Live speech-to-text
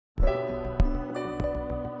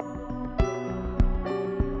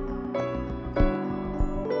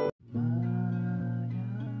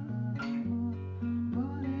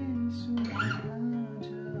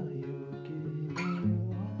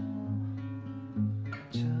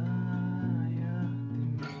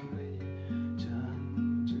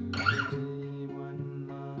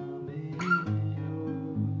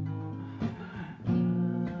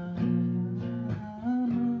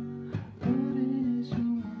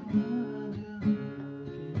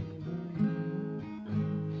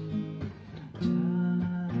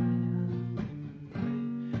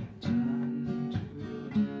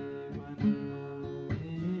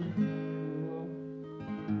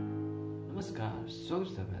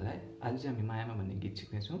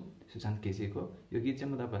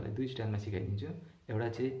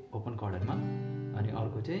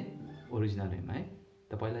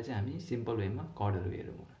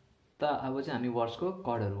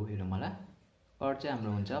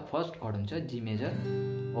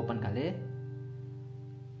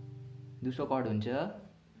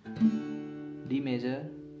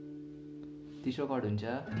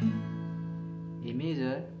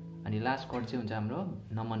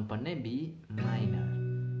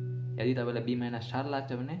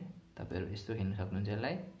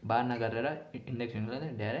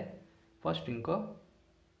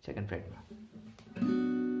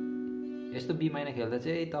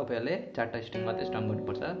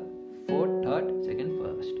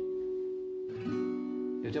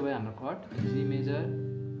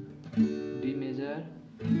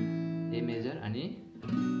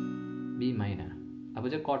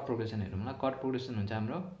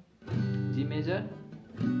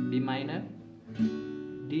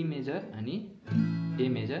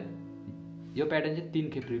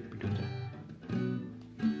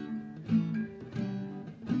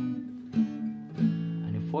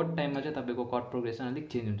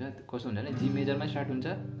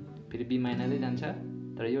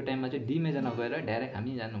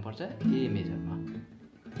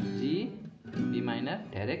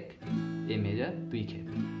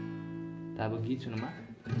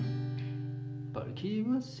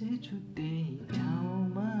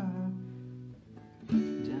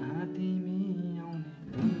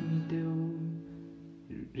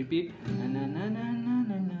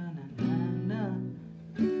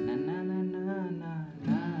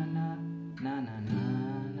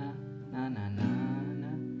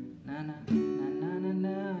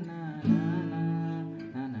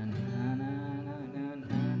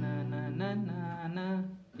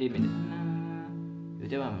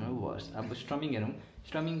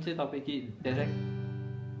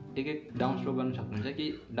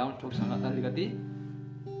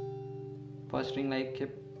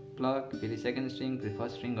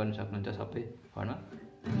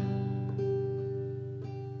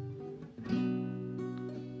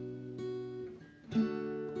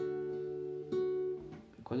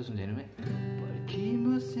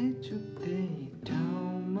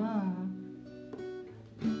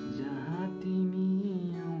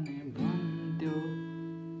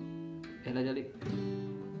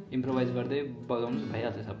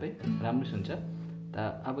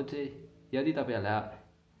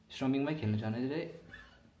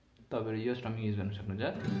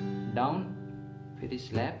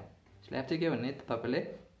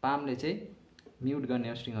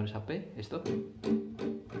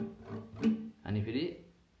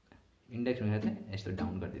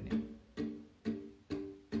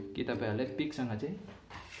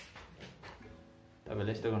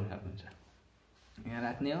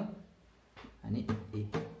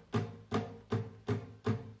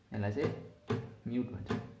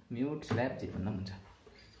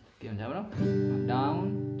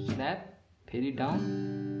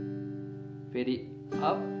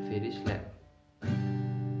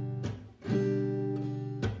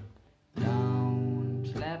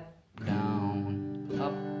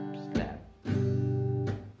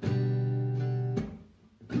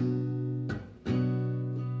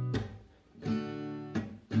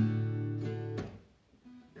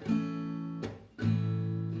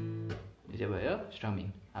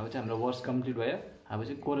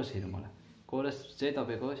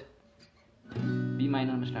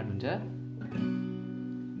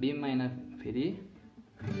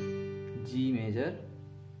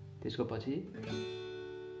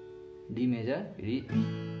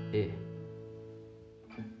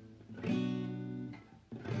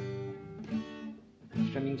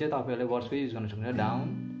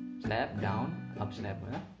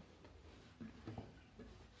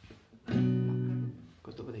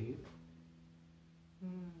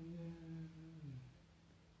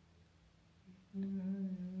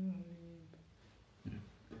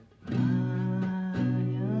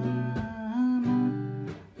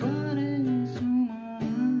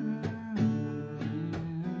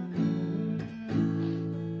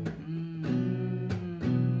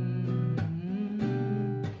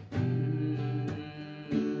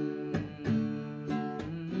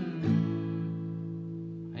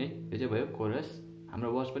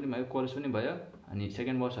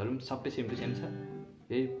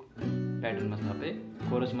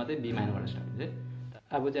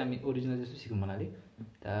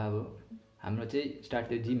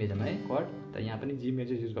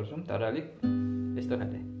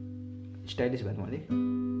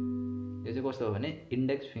यो चाहिँ कस्तो हो भने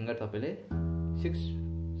इन्डेक्स फिङ्गर तपाईँले 6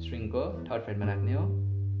 स्ट्रिङको थर्ड फ्रेटमा राख्ने हो,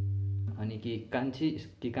 अनि कि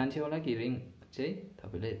कान्छी होला कि रिङ चाहिँ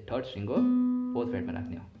तपाईँले थर्ड स्ट्रिङको फोर्थ फ्रेटमा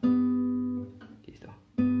राख्ने हो। त्यस्तो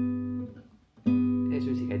यसो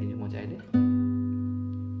सिकाइदिन्छु म चाहिँ अहिले।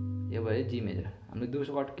 यो भयो जी मेजर। हाम्रो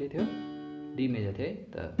दोस्रो कट के थियो? डी मेजर थियो है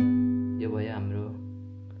त। यो भयो हाम्रो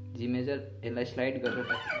जी मेजर। यसलाई स्लाइड गरेर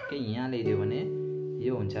टक्कै यहाँ ल्याइदियो भने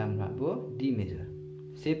यो हुन्छ हाम्रो अब डी मेजर।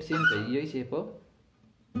 सेप सेम छ, यही सेप हो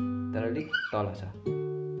तर अलिक तल छ।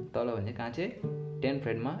 तल भने कहाँ चाहिँ 10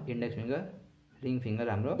 फ्रेटमा इन्डेक्स फिङ्गर, रिङ फिङ्गर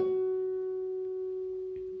हाम्रो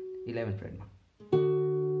 11 फ्रेटमा।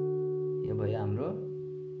 यो भयो हाम्रो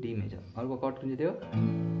डी मेजर। अर्को कट कुन चाहिँ थियो?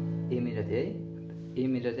 ए मेजर थियो है। ए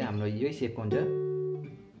मेजर चाहिँ हाम्रो यही सेपको हुन्छ,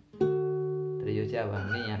 तर यो चाहिँ अब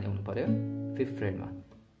हामीले यहाँ ल्याउनु पर्यो 5th फ्रेटमा,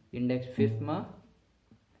 index 5मा,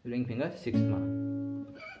 ring finger 6मा।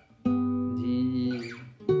 G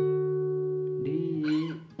D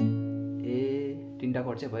A तीनटा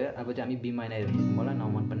कट चाहिँ भयो। अब चाहिँ हामी बी माइनर हेर्नु, मलाई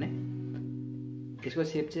नमनपर्ने। यसको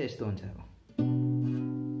सेप चाहिँ यस्तो हुन्छ। अब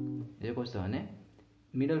यो कस्तो भने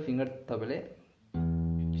मिडल फिङ्गर तपाईँले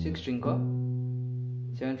 6 स्ट्रिङको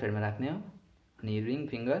 7 फ्रेटमा राख्ने हो, अनि रिङ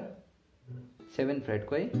फिङ्गर 7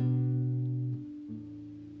 फ्रेटकै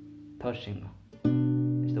थर्ड स्ट्रिङमा।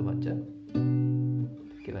 यस्तो भन्छ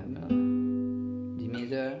के भन्नु? जी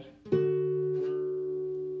मेजर,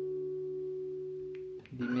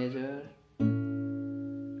 डी मेजर,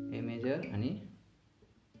 ए मेजर अनि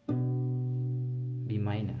बी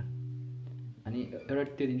माइनर। अनि एउटा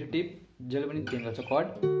त्यो दिन्छु टिप, जसले पनि चेन्ज गर्छ कट,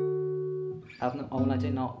 आफ्नो औँला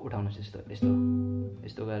चाहिँ नउठाउनुहोस्। यस्तो यस्तो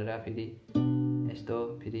यस्तो गरेर फेरि यस्तो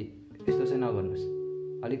फेरि यस्तो चाहिँ नगर्नुहोस्।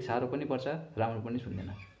 अलिक साह्रो पनि पर्छ, राम्रो पनि सुन्दैन।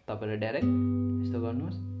 तपाईँले डाइरेक्ट यस्तो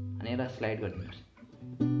गर्नुहोस् अनि यसलाई स्लाइड गरिदिनुहोस्।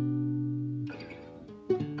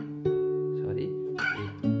 सरी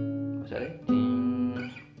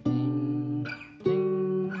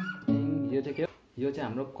यो चाहिँ के हो? यो चाहिँ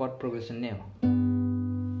हाम्रो कट प्रोग्रेसन नै हो।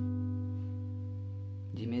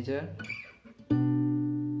 जी major,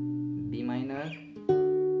 be minor,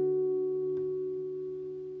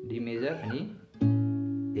 D major अनि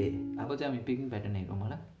ए। अब चाहिँ हामी पिकिङ प्याटर्न हेरौँ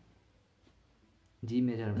होला। जी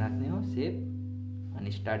मेजर राख्ने हो सेप,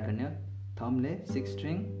 अनि स्टार्ट गर्ने हो। थम्बले 6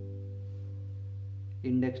 स्ट्रिङ,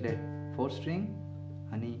 इन्डेक्सले 4 स्ट्रिङ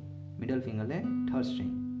अनि मिडल फिङ्गरले 3rd स्ट्रिङ।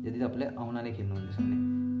 यदि तपाईँले औँलाले खेल्नुहुन्छ भने,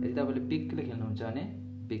 यदि तपाईँले पिकले खेल्नुहुन्छ भने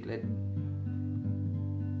पिकले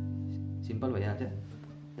सिम्पल भइहाल्छ।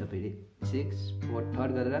 त फेरि 6 4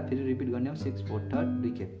 3rd गरेर फेरि रिपिट गर्ने हो। 6 4 3rd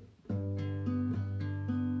 2 खेप।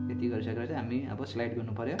 यति गरिसकेर चाहिँ हामी अब स्लाइड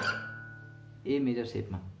गर्नु पर्यो ए मेजर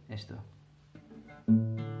सेपमा। यस्तो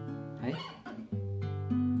है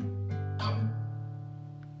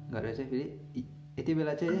गरेर चाहिँ फेरि यति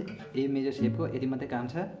बेला चाहिँ ए मेजर सेपको यति मात्रै काम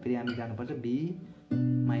छ। फेरि हामी जानुपर्छ बी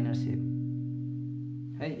माइनर सेप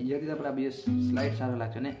है। यदि तपाईँलाई अब यो स्लाइड साह्रो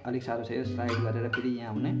लाग्छ भने अलिक साह्रो छ यो स्लाइड गरेर फेरि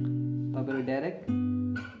यहाँ हुने। तपाईँले डाइरेक्ट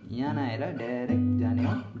यहाँ नआएर डाइरेक्ट जाने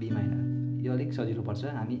हो बी माइनर। यो अलिक सजिलो पर्छ,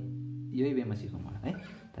 हामी यही वेमा सिकौँ मलाई है।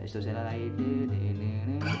 त यस्तो चाहिँ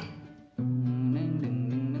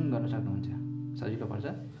गर्न सक्नुहुन्छ, सजिलो पर्छ।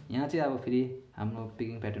 यहाँ चाहिँ अब फेरि हाम्रो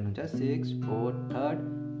पिकिङ प्याटर्न हुन्छ 6 4 3rd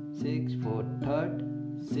 6 4 3rd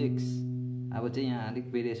 6। अब चाहिँ यहाँ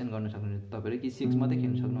अलिक भेरिएसन गर्न सक्नुहुन्छ तपाईँले, कि 6 मात्रै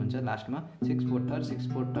खेल्न सक्नुहुन्छ लास्टमा 6 4 3rd 6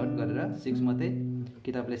 4 3rd गरेर 6 मात्रै,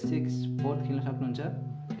 कि तपाईँले 6 4th खेल्न सक्नुहुन्छ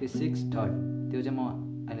कि 6 3rd। त्यो चाहिँ म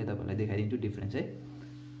अहिले तपाईँलाई देखाइदिन्छु डिफ्रेन्स है।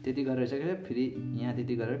 त्यति गरेर चाहिँ फेरि यहाँ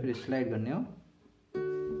त्यति गरेर फेरि स्लाइड गर्ने हो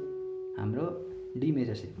हाम्रो डी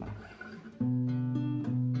मेजर सेपमा।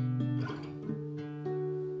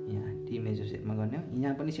 यहाँ डी मेजर सेपमा गर्ने हो।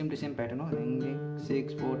 यहाँ पनि सेम टु सेम प्याटर्न हो।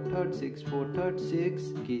 6 4 3rd 6 4 3rd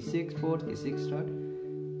 6 कि 6 4th कि 6 3rd।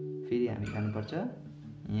 फेरि हामी जानुपर्छ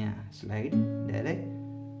यहाँ स्लाइड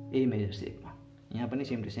डाइरेक्ट ए मेजर सेपमा। यहाँ पनि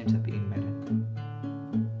सेम टु सेम छ पिकिङ प्याटर्न।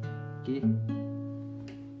 कि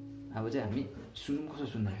अब चाहिँ हामी सुनौँ कसो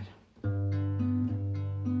सुन्दाखेरि।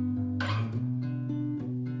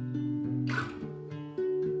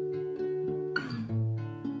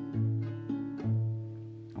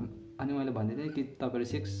 अनि मैले भन्दै थिएँ कि तपाईँले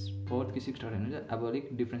 6 4th कि 6 3rd हेर्नुहुन्छ। अब अलिक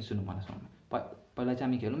डिफ्रेन्स सुन्नु मलाई सुन्नु। पहिला चाहिँ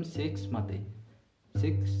हामी खेलौँ 6 मात्रै,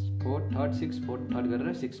 6 4 3rd 6 4 3rd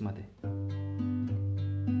गरेर 6 मात्रै।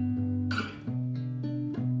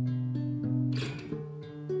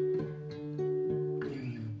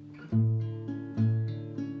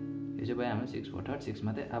 यो चाहिँ भयो हाम्रो 6 4 3rd 6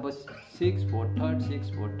 मात्रै। अब 6 4 3rd 6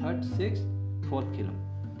 4 3rd 6 4th खेलौँ।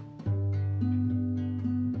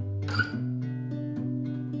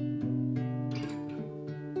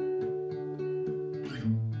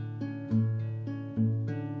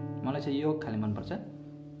 यो खालि मनपर्छ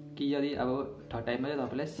कि यदि अब थर्ड टाइपमा चाहिँ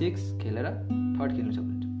तपाईँलाई 6 खेलेर थर्ड खेल्नु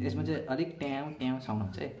सक्नुहुन्छ। यसमा चाहिँ अलिक ट्याउ ट्याउ साउन्ड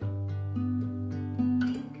हुन्छ है,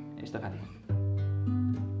 यस्तो खाले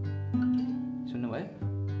सुन्नुभयो।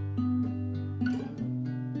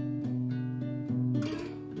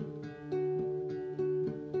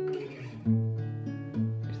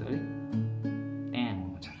 यस्तो अलिक ट्याउ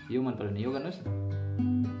हुन्छ, यो मन परेन, यो गर्नुहोस्।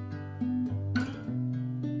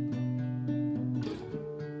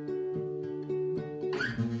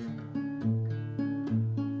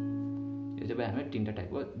 हाम्रो 3टा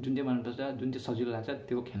टाइपको जुन चाहिँ मनपर्छ, जुन चाहिँ सजिलो लाग्छ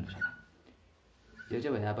त्यो खेल्नु सक्छ। यो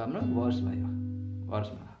चाहिँ भयो अब हाम्रो वर्स भयो।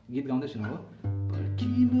 वर्समा गीत गाउँदै सुन्नु हो।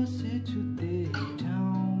 पर्खिबसेछु त्यही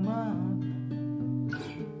ठाउँमा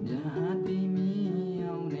जहाँ तिमी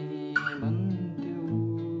आउने भन्थ्यौ,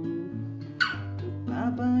 थुक्पा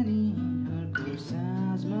पानीहरूको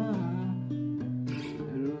साँझमा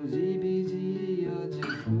रोजी बिजी अझ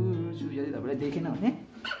घुर्छु। यदि तपाईँलाई देखेन भने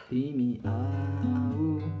तिमी आऊ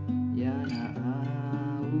या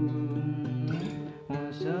नआऊ,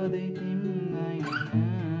 सधैँ तिमीलाई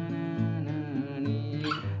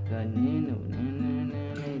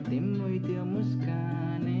तिम्रै त्यो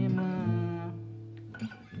मुस्कानेमा।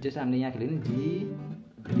 जैसे हामीले यहाँ खेलेको नि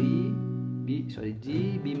जी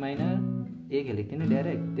बी माइनर ए खेलेको थियो नि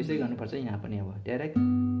डाइरेक्ट, त्यसै गर्नुपर्छ यहाँ पनि। अब direct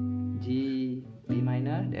G B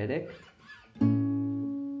minor direct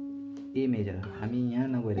ए मेजर, हामी यहाँ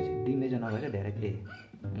नगएर चाहिँ डी मेजर नगएर डाइरेक्ट ए।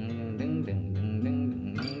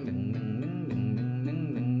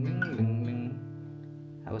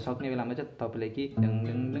 अब सक्ने बेलामा चाहिँ तपाईँले कि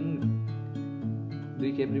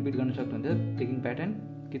 2 खेप रिपिट गर्न सक्नुहुन्छ पिकिङ प्याटर्न,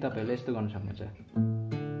 कि तपाईँहरूले यस्तो गर्न सक्नुहुन्छ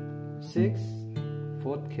 6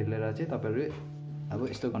 4th खेलेर चाहिँ तपाईँहरू अब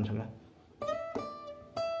यस्तो गर्न सक्नुहुन्छ।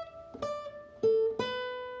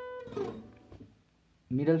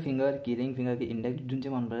 मिडल फिङ्गर कि रिङ फिङ्गर कि इन्डेक्स जुन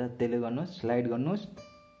चाहिँ मनपर्छ त्यसले गर्नुहोस्, स्लाइड गर्नुहोस्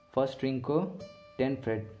फर्स्ट स्ट्रिङको 10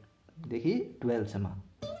 फ्रेटदेखि 12 सम्म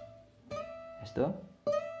यस्तो।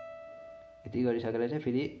 यति गरिसकेर चाहिँ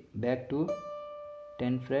फेरि ब्याक टु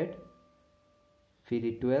 10 फ्रेट,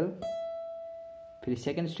 फेरि 12, फेरि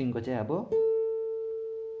सेकेन्ड स्ट्रिङको चाहिँ अब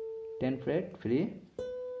 10 फ्रेट, फेरि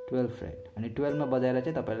 12 फ्रेट, अनि 12 मा बजाएर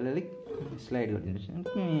चाहिँ तपाईँहरूले अलिक स्लाइड गरिदिनुहोस्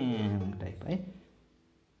टाइप है।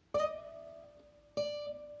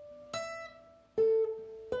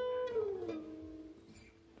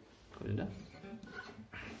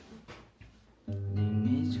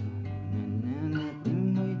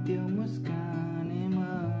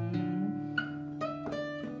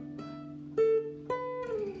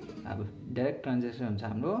 डाइरेक्ट ट्रान्जेक्सन हुन्छ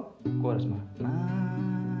हाम्रो कोरसमा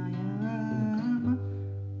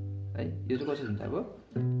है। यो चाहिँ कसरी हुन्छ, अब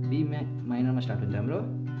बी माइनरमा स्टार्ट हुन्छ हाम्रो,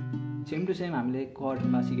 सेम टु सेम हामीले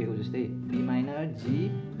कर्डमा सिकेको जस्तै be minor G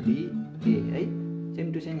D A है, सेम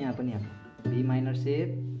टु सेम यहाँ पनि अब बी माइनर सेप,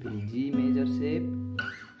 फेरि जी मेजर सेप,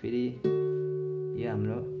 फेरि यो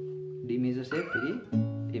हाम्रो डी मेजर सेप, फेरि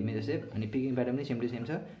ए मेजर सेप, अनि पिकिङ प्याटर्न पनि सेम टु सेम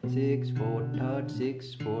छ। 6 4 3rd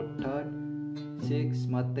 6 4 3rd 6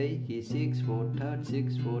 मात्रै कि 6 4 3rd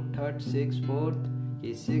 6 4 3rd 6 4th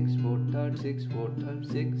कि 6 4 3rd 6 4 3rd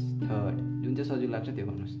 6 3rd, जुन चाहिँ सजिलो लाग्छ त्यो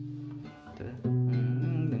गर्नुहोस्।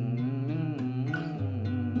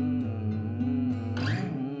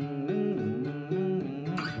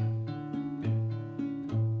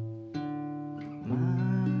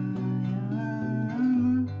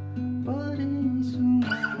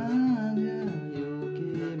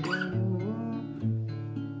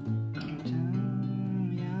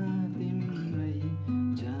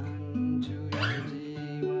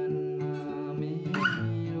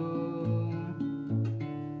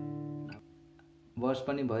 वर्स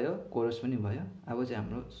पनि भयो, कोरस पनि भयो। अब चाहिँ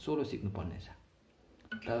हाम्रो सोलो सिक्नु पर्ने छ।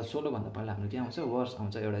 तर सोलो भन्दा पहिला हाम्रो के आउँछ, वर्स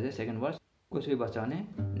आउँछ एउटा चाहिँ सेकेन्ड वर्स। कसरी बज्छ भने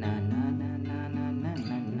ना ना ना ना ना ना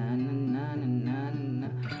ना ना ना ना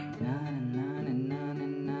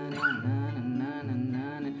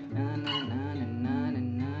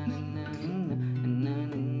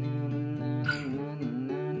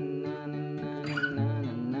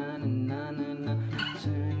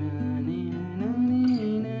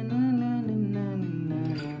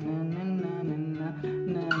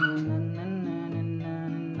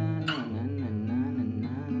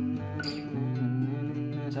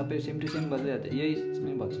सबै सेम टु सेम बज्दै यही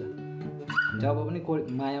बज्छ। जब पनि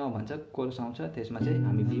मायामा भन्छ कोरस आउँछ, त्यसमा चाहिँ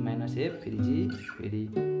हामी बी माइनर सेप, फेरि जी, फेरि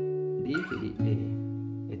डी, फेरि ए,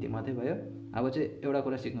 यति मात्रै भयो। अब चाहिँ एउटा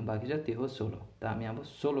कुरा सिक्नु बाँकी छ, त्यो हो सोलो। त हामी अब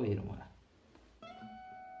सोलो हेरौँ होला।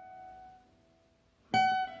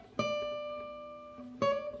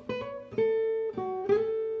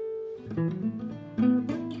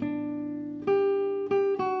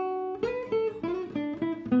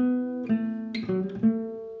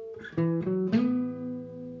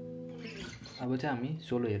 अब चाहिँ हामी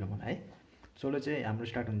सोलो हेरौँ होला है। सोलो चाहिँ हाम्रो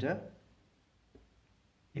स्टार्ट हुन्छ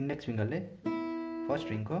इन्डेक्स फिङ्गरले फर्स्ट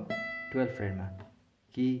स्ट्रिङको 12 फ्रेडमा,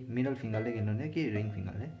 कि मिडल फिङ्गरले खेल्नुहुने कि रिङ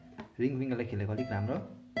फिङ्गरले। रिङ फिङ्गरले खेलेको अलिक राम्रो।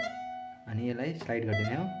 अनि यसलाई स्लाइड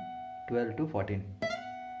गरिदिने हो 12 to 14।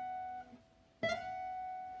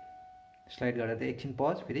 स्लाइड गरेर चाहिँ एकछिन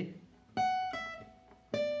पज, फेरि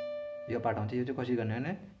यो पार्ट आउँछ। यो चाहिँ कसरी गर्ने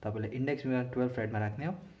भने तपाईँले इन्डेक्स फिङ्गर 12 फ्रेडमा राख्ने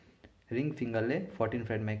हो, रिङ फिङ्गरले 14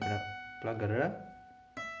 फ्रेडमा एकपल्ट प्लग गरेर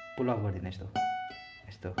पुल अफ गरिदिने यस्तो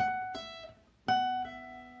यस्तो।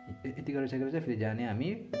 यति गरिसकेर चाहिँ फेरि जाने हामी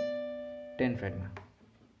 10 फ्रेडमा।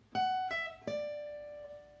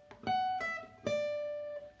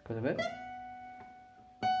 कसो भयो?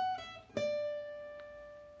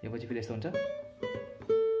 यो पछि फेरि यस्तो हुन्छ।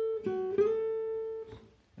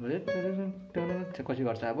 कसरी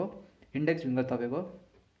गर्छ अब इन्डेक्स फिङ्गर तपाईँको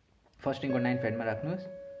फर्स्ट स्ट्रिङको 9 फ्रेडमा राख्नुहोस्,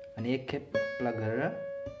 अनि एक खेप प्लग गरेर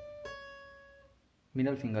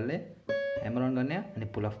मिडल फिङ्गरले ह्यामर अन गर्ने अनि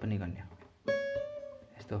पुल अफ पनि गर्ने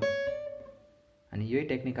यस्तो। अनि यही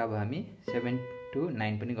टेक्निक अब हामी 7 to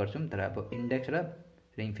 9 पनि गर्छौँ, तर अब इन्डेक्स र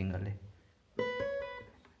रिङ फिङ्गरले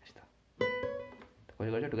यस्तो।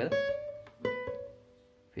 कसरी गर्छ टुगेदर?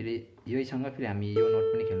 फेरि यहीसँग फेरि हामी यो नोट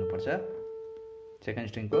पनि खेल्नुपर्छ सेकेन्ड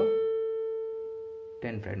स्ट्रिङको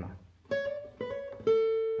 10 फ्रेडमा।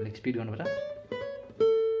 अलिक स्पिड गर्नुपर्छ।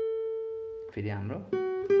 फेरि हाम्रो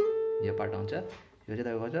यो पार्ट आउँछ। यो चाहिँ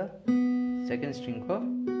तपाईँको छ सेकेन्ड स्ट्रिङको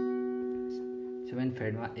 7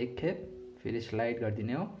 फ्रेडमा एक खेप, फेरि स्लाइड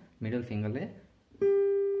गरिदिने हो मिडल फिङ्गरले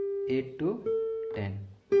 8 to 10।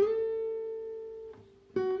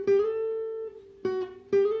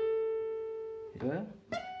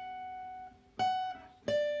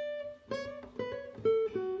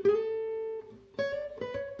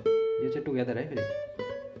 यो चाहिँ टुगेदर है।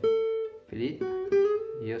 फेरि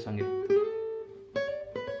यो सँगै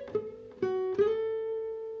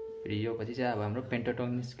फेरि यो पछि चाहिँ अब हाम्रो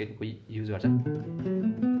पेन्टाटोनिक स्केलको युज गर्छ।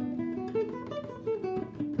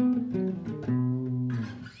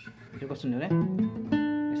 यो कस्तो हुन्छ भने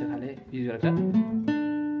यस्तो खाले युज गर्छ।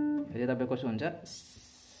 यो चाहिँ तपाईँ कस्तो हुन्छ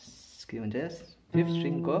के भन्छ, 5th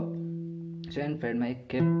स्ट्रिङको 7 फ्रेडमा एक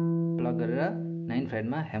खेप प्लग गरेर 9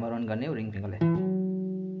 फ्रेडमा ह्यामर अन गर्ने हो रिङ फिङ्गरले।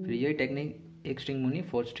 फेरि यही टेक्निक एक स्ट्रिङ मुनि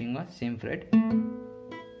 4th स्ट्रिङमा सेम फ्रेड,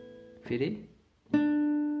 फेरि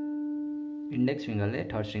इन्डेक्स फिङ्गरले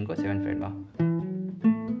 3rd स्ट्रिङको 7 फ्रेडमा।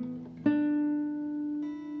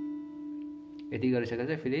 यति गरिसकेर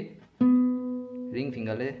चाहिँ फेरि रिङ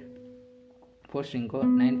फिङ्गरले 4th स्ट्रिङको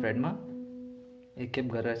 9 फ्रेडमा एक खेप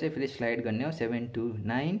गरेर चाहिँ फेरि स्लाइड गर्ने हो 7 to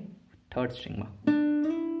 9 3rd स्ट्रिङमा।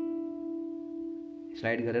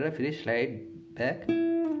 स्लाइड गरेर फेरि स्लाइड ब्याक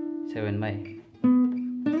 7 मै।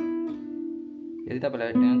 यदि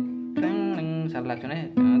तपाईँलाई साह्रो लाग्छ भने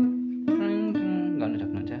गर्नु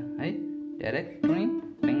सक्नुहुन्छ है, डाइरेक्ट गर्नु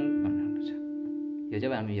सक्नुहुन्छ। यो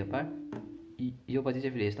चाहिँ हामी यो पार्ट यो पछि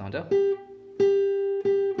चाहिँ फेरि यस्तो हुन्छ।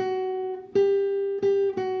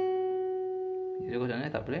 यो कसो भने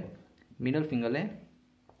तपाईँले मिडल फिङ्गरले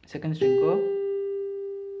सेकेन्ड स्ट्रिङको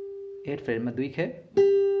 8 फ्रेडमा 2 खेप,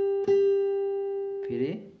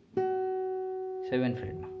 फेरि 7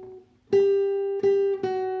 फ्रेडमा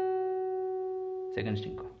सेकेन्ड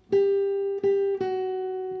स्ट्रिङको।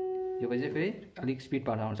 यो पछि चाहिँ फेरि अलिक स्पिड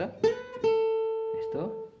पार्ट आउँछ यस्तो।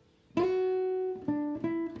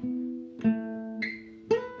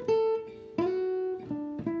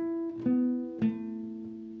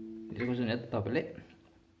 यो कसो हुन्छ तपाईँले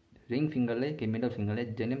रिङ फिङ्गरले कि मिडल फिङ्गरले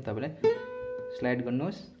जहिले पनि तपाईँले स्लाइड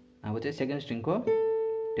गर्नुहोस्। अब चाहिँ सेकेन्ड स्ट्रिङको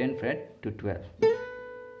 10 फ्रेड to 12,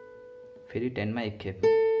 फेरि 10 मा एक खेप,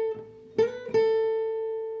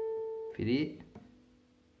 फेरि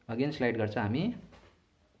अगेन स्लाइड गर्छ हामी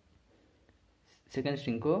सेकेन्ड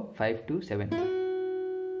स्ट्रिङको 5 to 7,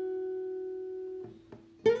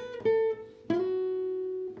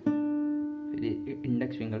 फेरि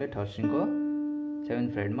इन्डेक्स फिङ्गरले 3rd स्ट्रिङको 7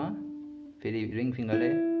 फ्रेडमा, फेरि रिङ फिङ्गरले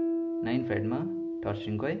 9 फ्रेडमा 3rd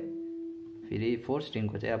स्ट्रिङकै, फेरि 4th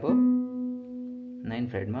स्ट्रिङको चाहिँ अब 9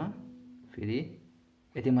 फ्रेडमा। फेरि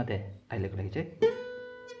यति मात्रै अहिलेको लागि चाहिँ।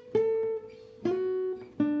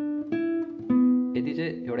 यति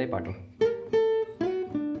चाहिँ एउटै पार्ट हो।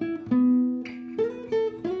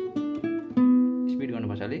 स्पिड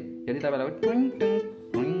गर्नुपर्छ अलिक। यदि तपाईँलाई टुङ टुङ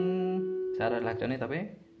टुङ साह्रो लाग्छ भने तपाईँ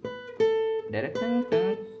direct tongue tongue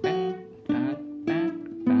tongue tongue tongue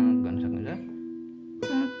tongue गर्न सक्नुहुन्छ।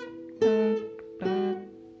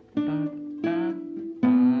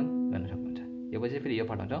 गर्न सक्नुहुन्छ। यो पछि फेरि यो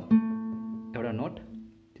पार्ट हुन्छ एउटा नोट,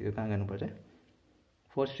 त्यो कहाँ गर्नुपर्छ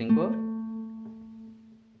 4th स्ट्रिङको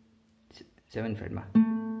 7 फ्रेडमा।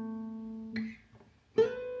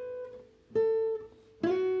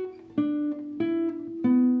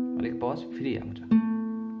 पज फेरि आउँछ।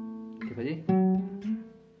 त्यसपछि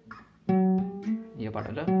यो पार्ट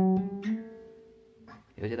हुन्छ।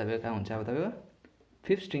 यो चाहिँ तपाईँको कहाँ हुन्छ अब तपाईँको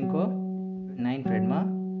 5th स्ट्रिङको 9 फ्रेटमा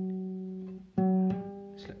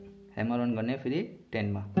ह्यामर अन गर्ने, फेरि 10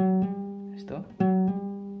 मा यस्तो,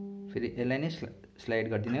 फेरि यसलाई नै स्लाइड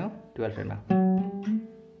गरिदिने हो 12 फ्रेटमा।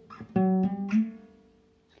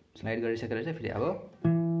 स्लाइड गरिसकेर चाहिँ फेरि अब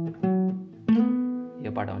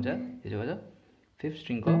यो पार्ट आउँछ। यो चाहिँ हो 5th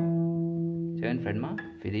स्ट्रिङको 7 फ्रेटमा,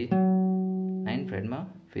 फेरि 9 फ्रेटमा,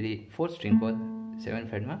 फेरि 4th स्ट्रिङको 7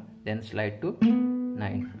 फ्रेटमा, देन स्लाइड टु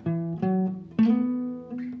 9।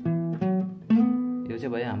 यो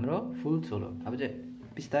चाहिँ भयो हाम्रो फुल सोलो। अब चाहिँ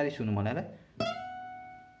बिस्तारै सुन्नु मलाई ल।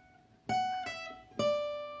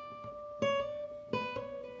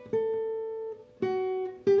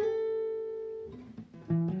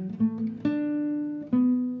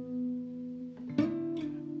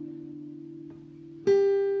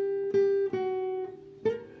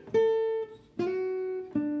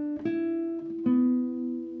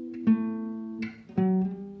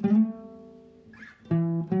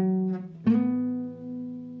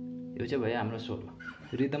 यो चाहिँ भयो हाम्रो सोलो।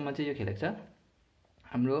 रिदममा चाहिँ यो खेलेको छ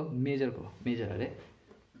हाम्रो मेजर अरे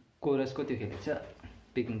कोरसको त्यो खेलेको छ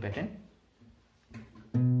पिकिङ प्याटर्न।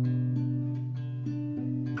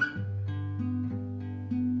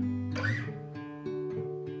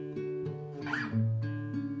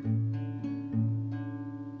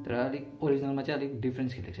 तर अलिक ओरिजिनलमा चाहिँ अलिक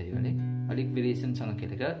डिफ्रेन्स खेलेको छ, यो अलिक भेरिएसनसँग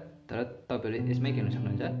खेलेको छ। तर तपाईँहरू यसमै खेल्न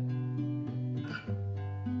सक्नुहुन्छ।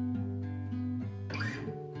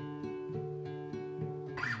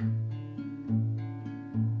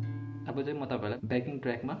 अब चाहिँ म तपाईँलाई ब्याकिङ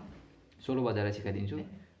ट्र्याकमा सोलो बजाएर सिकाइदिन्छु।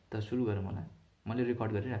 त सुरु गरौँ होला। मैले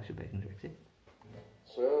रेकर्ड गरिराख्छु छु ब्याकिङ ट्र्याक चाहिँ।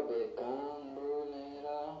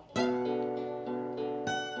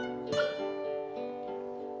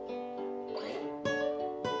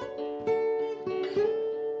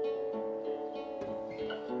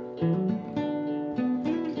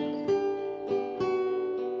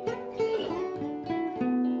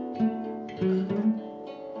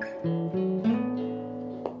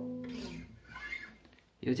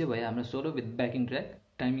 यो चाहिँ भयो हाम्रो solo with backing track.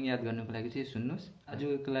 Timing याद गर्नुको लागि चाहिँ सुन्नुहोस्।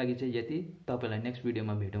 आजको लागि चाहिँ यति। तपाईँलाई नेक्स्ट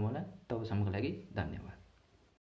भिडियोमा भेटौँ होला। तबसम्मको लागि धन्यवाद।